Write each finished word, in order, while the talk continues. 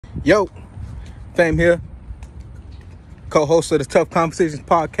Yo, Fame here, co-host of the Tough Conversations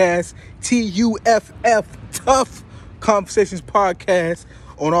Podcast, TUFF, Tough Conversations Podcast,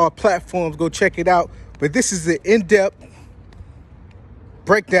 on all platforms. Go check it out. But this is an in-depth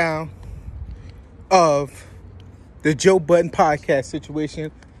breakdown of the Joe Budden Podcast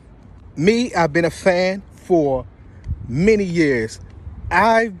situation. Me, I've been a fan for many years.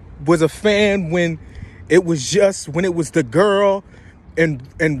 I was a fan when it was the girl and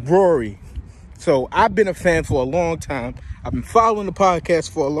Rory. So I've been a fan for a long time. I've been following the podcast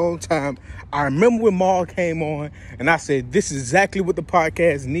for a long time. I remember when Mal came on and I said, this is exactly what the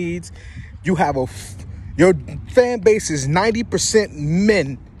podcast needs. You have your fan base is 90%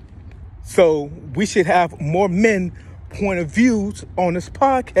 men. So we should have more men point of views on this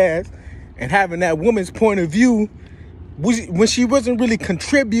podcast, and having that woman's point of view when she wasn't really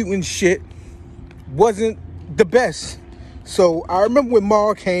contributing shit wasn't the best. So I remember when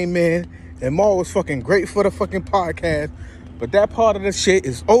Mal came in, and Mal was fucking great for the fucking podcast, but that part of the shit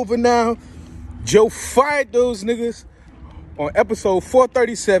is over now. Joe fired those niggas on episode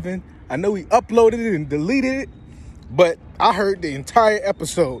 437. I know he uploaded it and deleted it, but I heard the entire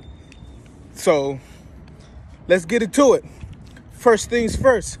episode. So let's get into it. First things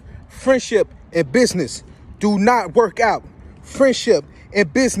first, friendship and business do not work out. Friendship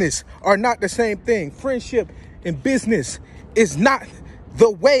and business are not the same thing. Friendship and business is not the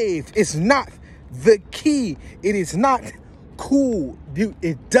wave. It's not the key. It is not cool.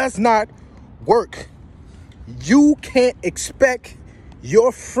 It does not work. You can't expect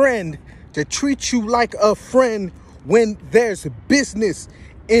your friend to treat you like a friend when there's business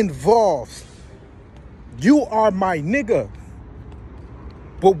involved. You are my nigga.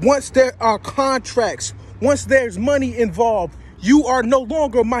 But once there are contracts, once there's money involved, you are no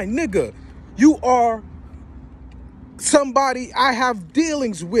longer my nigga. You are somebody I have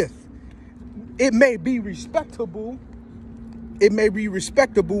dealings with. It may be respectable.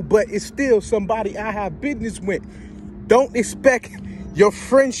 But it's still somebody I have business with. Don't expect your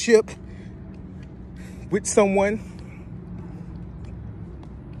friendship with someone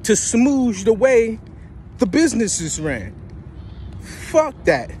to smooth the way the business is ran. Fuck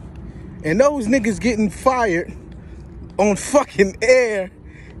that. And those niggas getting fired on fucking air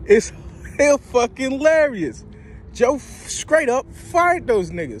is hell fucking hilarious. Joe straight up fired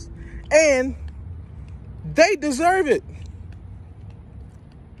those niggas. And they deserve it.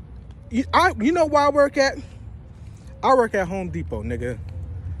 You know where I work at? I work at Home Depot, nigga.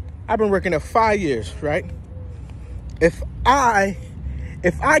 I've been working there 5 years, right? If I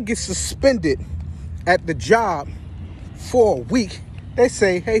get suspended at the job for a week, they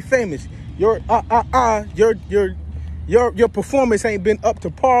say, hey, Famous, your performance ain't been up to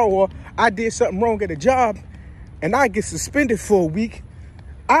par, or I did something wrong at the job, and I get suspended for a week.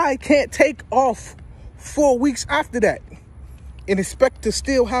 I can't take off 4 weeks after that and expect to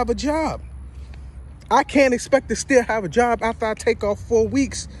still have a job. I can't expect to still have a job after I take off 4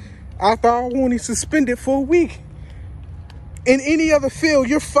 weeks, after I only suspended for a week. In any other field,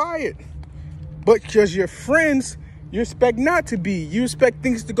 you're fired. But because you're friends, you expect not to be. You expect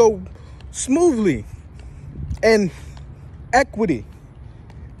things to go smoothly. And equity.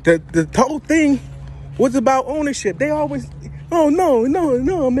 The whole thing was about ownership. They always, oh,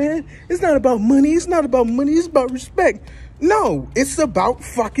 no, man. It's not about money. It's not about money. It's about respect. No, it's about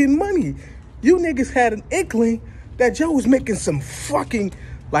fucking money. You niggas had an inkling that Joe was making some fucking,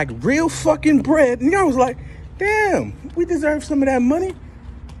 like, real fucking bread. And y'all was like, damn, we deserve some of that money.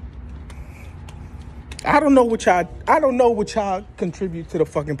 I don't know what y'all contribute to the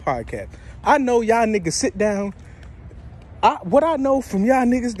fucking podcast. I know y'all niggas sit down. What I know from y'all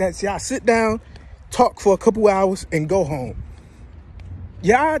niggas, that y'all sit down, talk for a couple hours, and go home.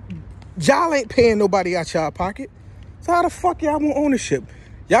 Y'all ain't paying nobody out y'all pocket. So how the fuck y'all want ownership?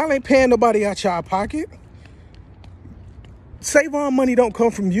 Y'all ain't paying nobody out y'all pocket. Save-on money don't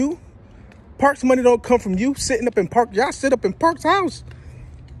come from you. Parks money don't come from you. Sitting up in Park. Y'all sit up in Park's house.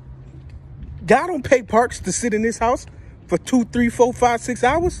 Y'all don't pay Parks to sit in this house for 2, 3, 4, 5, 6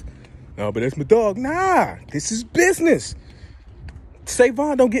 hours. No, but that's my dog. Nah, this is business.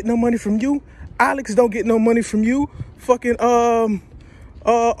 Savon don't get no money from you. Alex don't get no money from you. Fucking all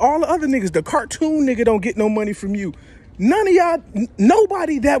the other niggas, the cartoon nigga don't get no money from you. None of y'all,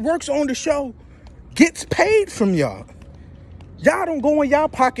 nobody that works on the show gets paid from y'all. Y'all don't go in y'all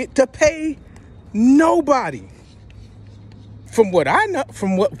pocket to pay nobody. From what I know,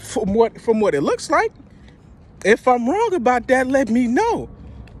 from what it looks like. If I'm wrong about that, let me know.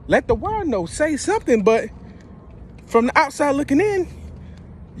 Let the world know. Say something. But from the outside looking in,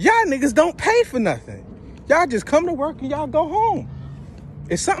 y'all niggas don't pay for nothing. Y'all just come to work and y'all go home.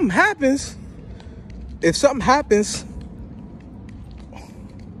 If something happens, it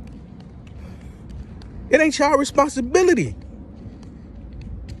ain't y'all responsibility.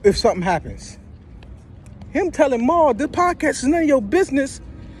 If something happens, him telling Mal the podcast is none of your business,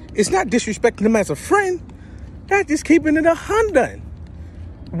 it's not disrespecting him as a friend. That's just keeping it 100.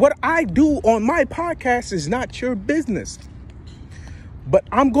 What I do on my podcast is not your business. But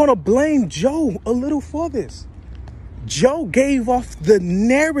I'm going to blame Joe a little for this. Joe gave off the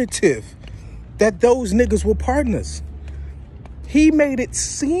narrative that those niggas were partners. He made it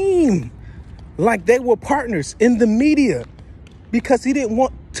seem like they were partners in the media because he didn't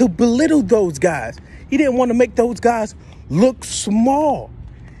want to belittle those guys. He didn't want to make those guys look small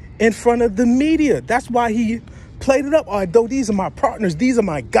in front of the media. That's why he played it up. Although these are my partners, these are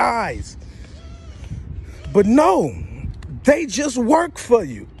my guys. But no, they just work for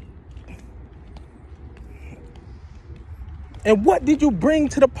you. And what did you bring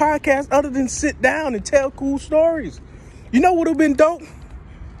to the podcast other than sit down and tell cool stories? You know what would have been dope?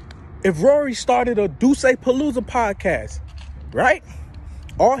 If Rory started a Deuce Palooza podcast, right?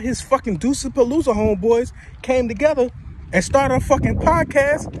 All his fucking Deuce Palooza homeboys came together and started a fucking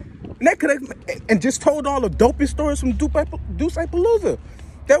podcast. And they could have, and just told all the dopest stories from Deuce Palooza.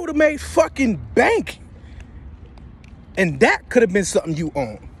 That would have made fucking bank. And that could have been something you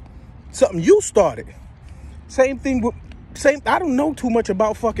own. Something you started. I don't know too much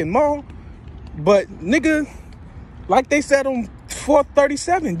about fucking Mal. But nigga, like they said on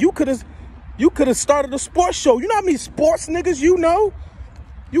 437, you could have started a sports show. You know how many sports niggas you know?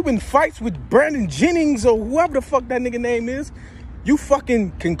 You been fights with Brandon Jennings or whoever the fuck that nigga name is. You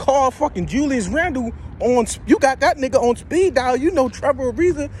fucking can call fucking Julius Randle on. You got that nigga on speed dial. You know Trevor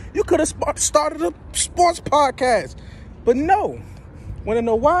Ariza. You could have started a sports podcast. But no. Want to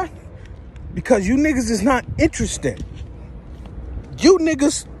know why? Because you niggas is not interested. You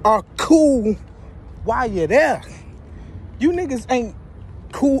niggas are cool while you're there. You niggas ain't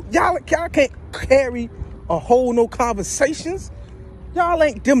cool. Y'all can't carry a whole no conversations. Y'all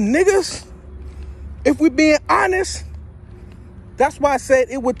ain't them niggas. If we being honest, that's why I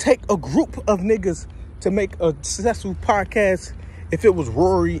said it would take a group of niggas to make a successful podcast. If it was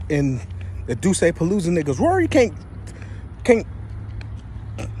Rory and the Deuce Palooza niggas, Rory can't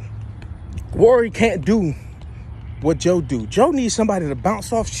do what Joe do. Joe needs somebody to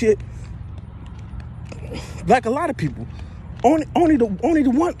bounce off shit. Like a lot of people, only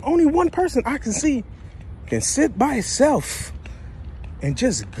one person I can see can sit by himself and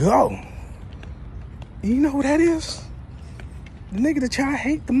just go. You know who that is? The nigga that y'all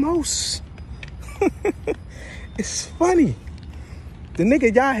hate the most. It's funny. The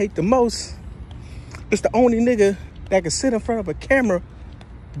nigga y'all hate the most is the only nigga that can sit in front of a camera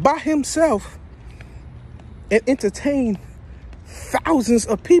by himself and entertain thousands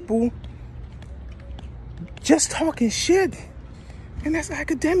of people just talking shit. And that's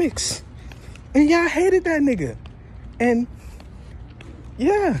Akademiks. And y'all hated that nigga. And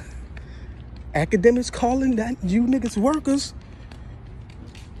yeah, Akademiks calling that you niggas workers.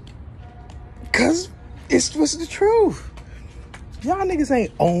 Cause it was the truth. Y'all niggas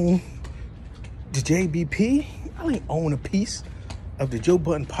ain't own the JBP. Y'all ain't own a piece of the Joe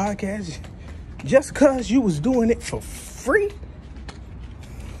Budden Podcast just cause you was doing it for free.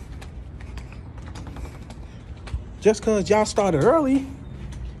 Just cause y'all started early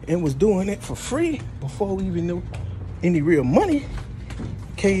and was doing it for free before we even knew any real money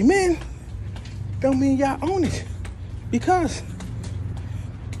came in, don't mean y'all own it. Because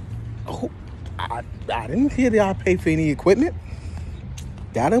I didn't hear y'all pay for any equipment.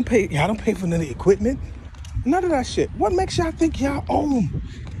 Y'all don't pay for none of the equipment. None of that shit. What makes y'all think y'all own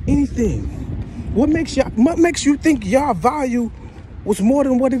anything? What makes you think y'all value was more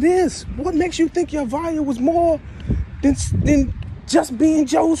than what it is? What makes you think your value was more than just being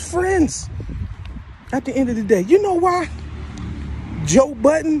Joe's friends? At the end of the day, you know why Joe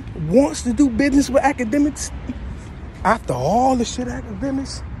Budden wants to do business with Akademiks? After all the shit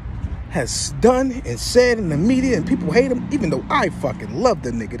Akademiks has done and said in the media and people hate him, even though I fucking love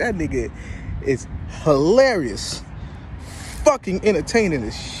the nigga. That nigga is hilarious, fucking entertaining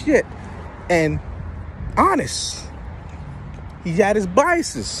as shit, and honest. He got his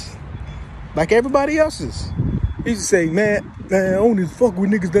biases like everybody else's. He used to say, man, I only fuck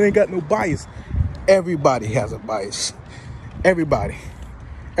with niggas that ain't got no bias. Everybody has a bias. Everybody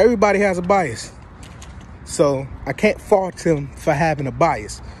has a bias. So I can't fault him for having a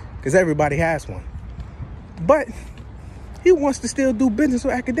bias, because everybody has one. But he wants to still do business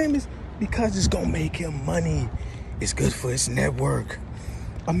with Akademiks because it's going to make him money. It's good for his network.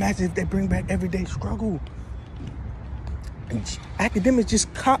 Imagine if they bring back Everyday Struggle. Akademiks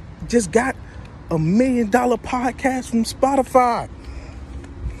just got $1 million podcast from Spotify.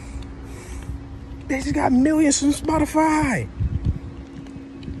 They just got millions from Spotify.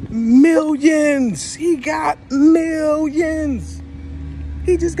 Millions. He got millions.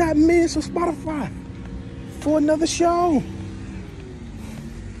 He just got millions from Spotify for another show.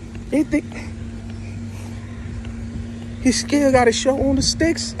 He still got a show on the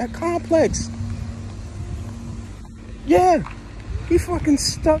sticks at Complex. Yeah. He fucking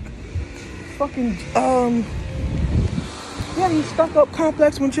stuck. He stuck up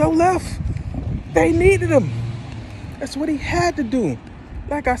Complex when Joe left. They needed him. That's what he had to do.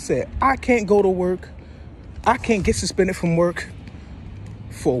 Like I said, I can't go to work. I can't get suspended from work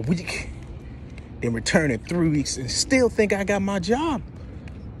for a week and return in 3 weeks and still think I got my job.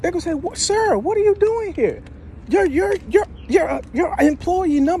 They're gonna say, "Sir, what are you doing here? Your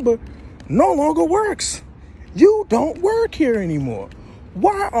employee number no longer works. You don't work here anymore.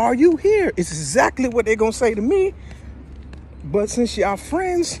 Why are you here?" It's exactly what they're gonna say to me. But since y'all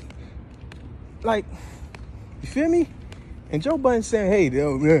friends, like, you feel me? And Joe Budden saying, "Hey, there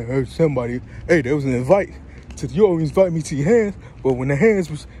was an invite. You always invite me to your hands, but when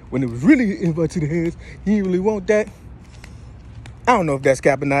it was really invite to the hands, you didn't really want that." I don't know if that's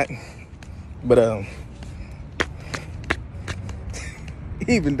cap or not, but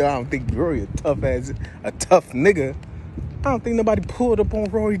even though I don't think Rory a tough nigga, I don't think nobody pulled up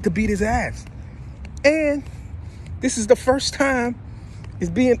on Rory to beat his ass. And this is the first time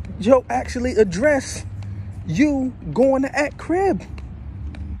Joe actually addressed you going to act crib.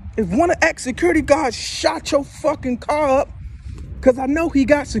 If one of Act security guards shot your fucking car up, because I know he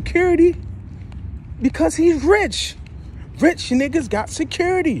got security, because he's rich. Rich niggas got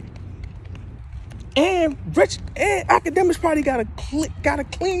security. And Akademiks probably got a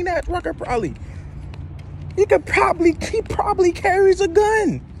clean ass record probably. He probably carries a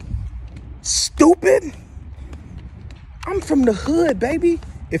gun. Stupid. I'm from the hood, baby.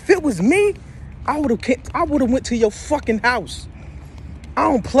 If it was me, I would have went to your fucking house. I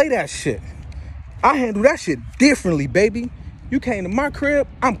don't play that shit. I handle that shit differently, baby. You came to my crib,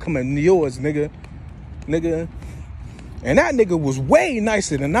 I'm coming to yours, nigga. And that nigga was way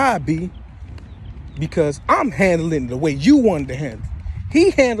nicer than I be, because I'm handling it the way you wanted to handle it.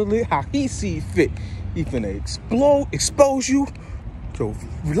 He handled it how he see fit. He finna expose you to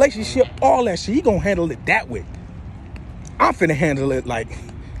relationship, all that shit. He gonna handle it that way. I'm finna handle it like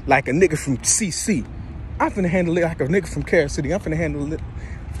a nigga from CC. I'm finna handle it like a nigga from Carol City. I'm finna handle it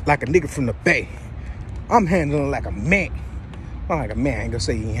like a nigga from the Bay. I'm handling it like a man. Not like a man. I ain't gonna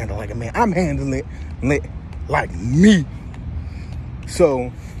say you handle it like a man. I'm handling it like me.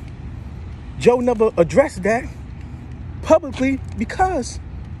 So Joe never addressed that publicly because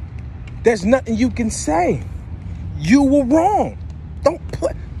there's nothing you can say. You were wrong.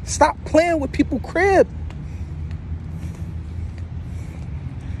 Stop playing with people's crib.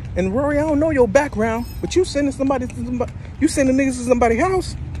 And Rory, I don't know your background, but you sending niggas to somebody's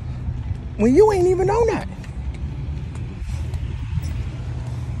house when you ain't even on that.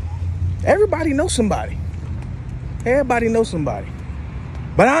 Everybody knows somebody. Everybody knows somebody.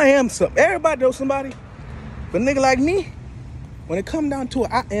 But everybody knows somebody. But a nigga like me, when it come down to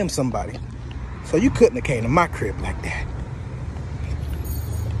it, I am somebody. So you couldn't have came to my crib like that.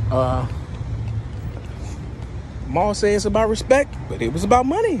 Mal says it's about respect, but it was about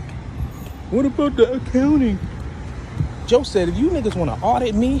money. What about the accounting? Joe said, if you niggas want to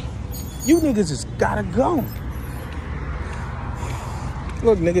audit me, you niggas just gotta go.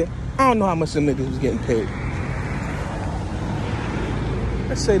 Look, nigga, I don't know how much them niggas was getting paid.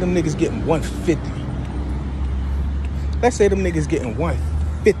 Let's say them niggas getting 150. Let's say them niggas getting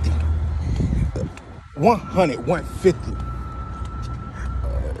 150. 100, 150.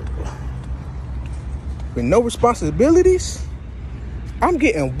 With no responsibilities, I'm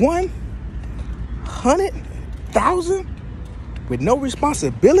getting 100,000 with no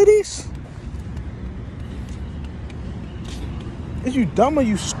responsibilities. Is you dumb or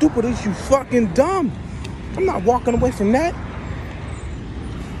you stupid? Is you fucking dumb? I'm not walking away from that.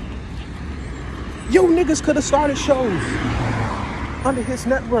 Yo, niggas could have started shows under his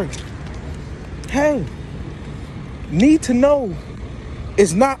network. Hey, Need to Know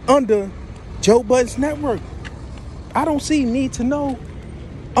is not under Joe Budden's network. I don't see Need to Know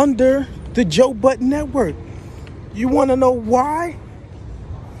under the Joe Budden network. You want to know why?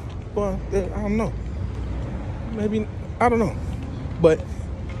 Well, I don't know. Maybe, I don't know. But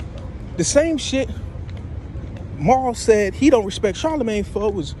the same shit Mal said he don't respect Charlamagne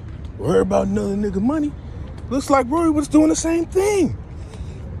for was worry about another nigga money. Looks like Rory was doing the same thing.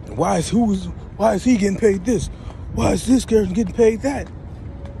 Why is he getting paid this? Why is this girl getting paid that?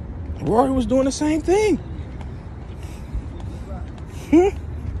 Rory was doing the same thing.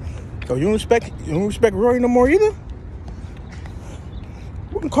 So you don't respect Rory no more either?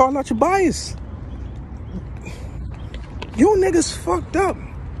 We can call out your bias. You niggas fucked up.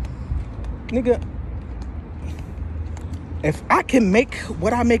 Nigga, if I can make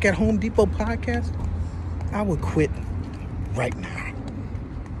what I make at Home Depot podcast, I would quit right now.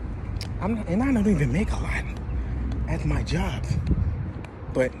 I don't even make a lot at my job.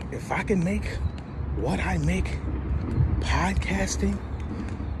 But if I can make what I make podcasting,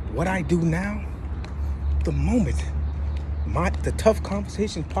 what I do now, the moment the Tough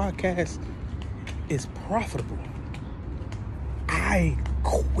Conversations podcast is profitable, I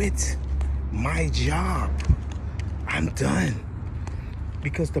quit my job. I'm done.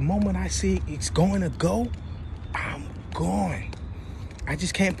 Because the moment I see it's going to go, I'm gone. I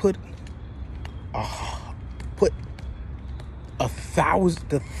just can't put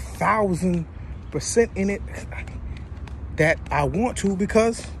 1,000% in it that I want to,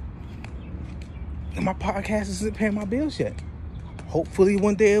 because my podcast isn't paying my bills yet. Hopefully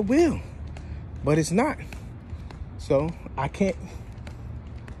one day it will, but it's not. So I can't.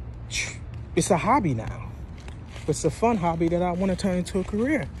 It's a hobby now. It's a fun hobby that I want to turn into a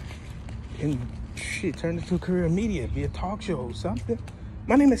career. And turn into a career in media, be a talk show or something.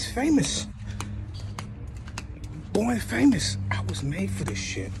 My name is famous. Born famous. I was made for this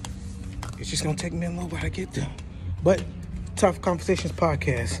shit. It's just gonna take me a little while to get there. But Tough Conversations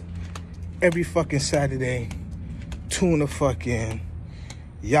podcast, every fucking Saturday. Tune the fuck in.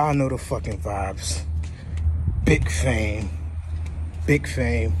 Y'all know the fucking vibes. Big fame.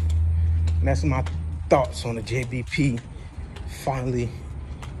 And that's my thoughts on the JBP finally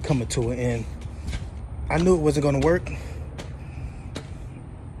coming to an end. I knew it wasn't gonna work.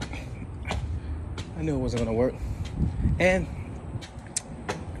 And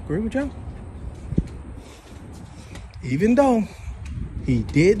agree with Joe. Even though he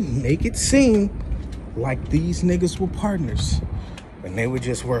did make it seem like these niggas were partners when they were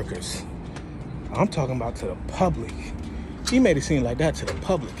just workers. I'm talking about to the public. He made it seem like that to the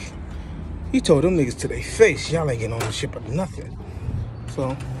public. He told them niggas to their face, y'all ain't getting ownership of nothing.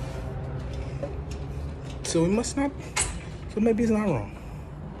 So we must not. So maybe it's not wrong.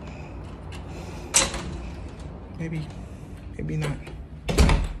 Maybe not.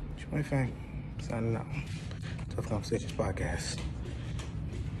 It's my thing. Signing out. Tough Conversations podcast.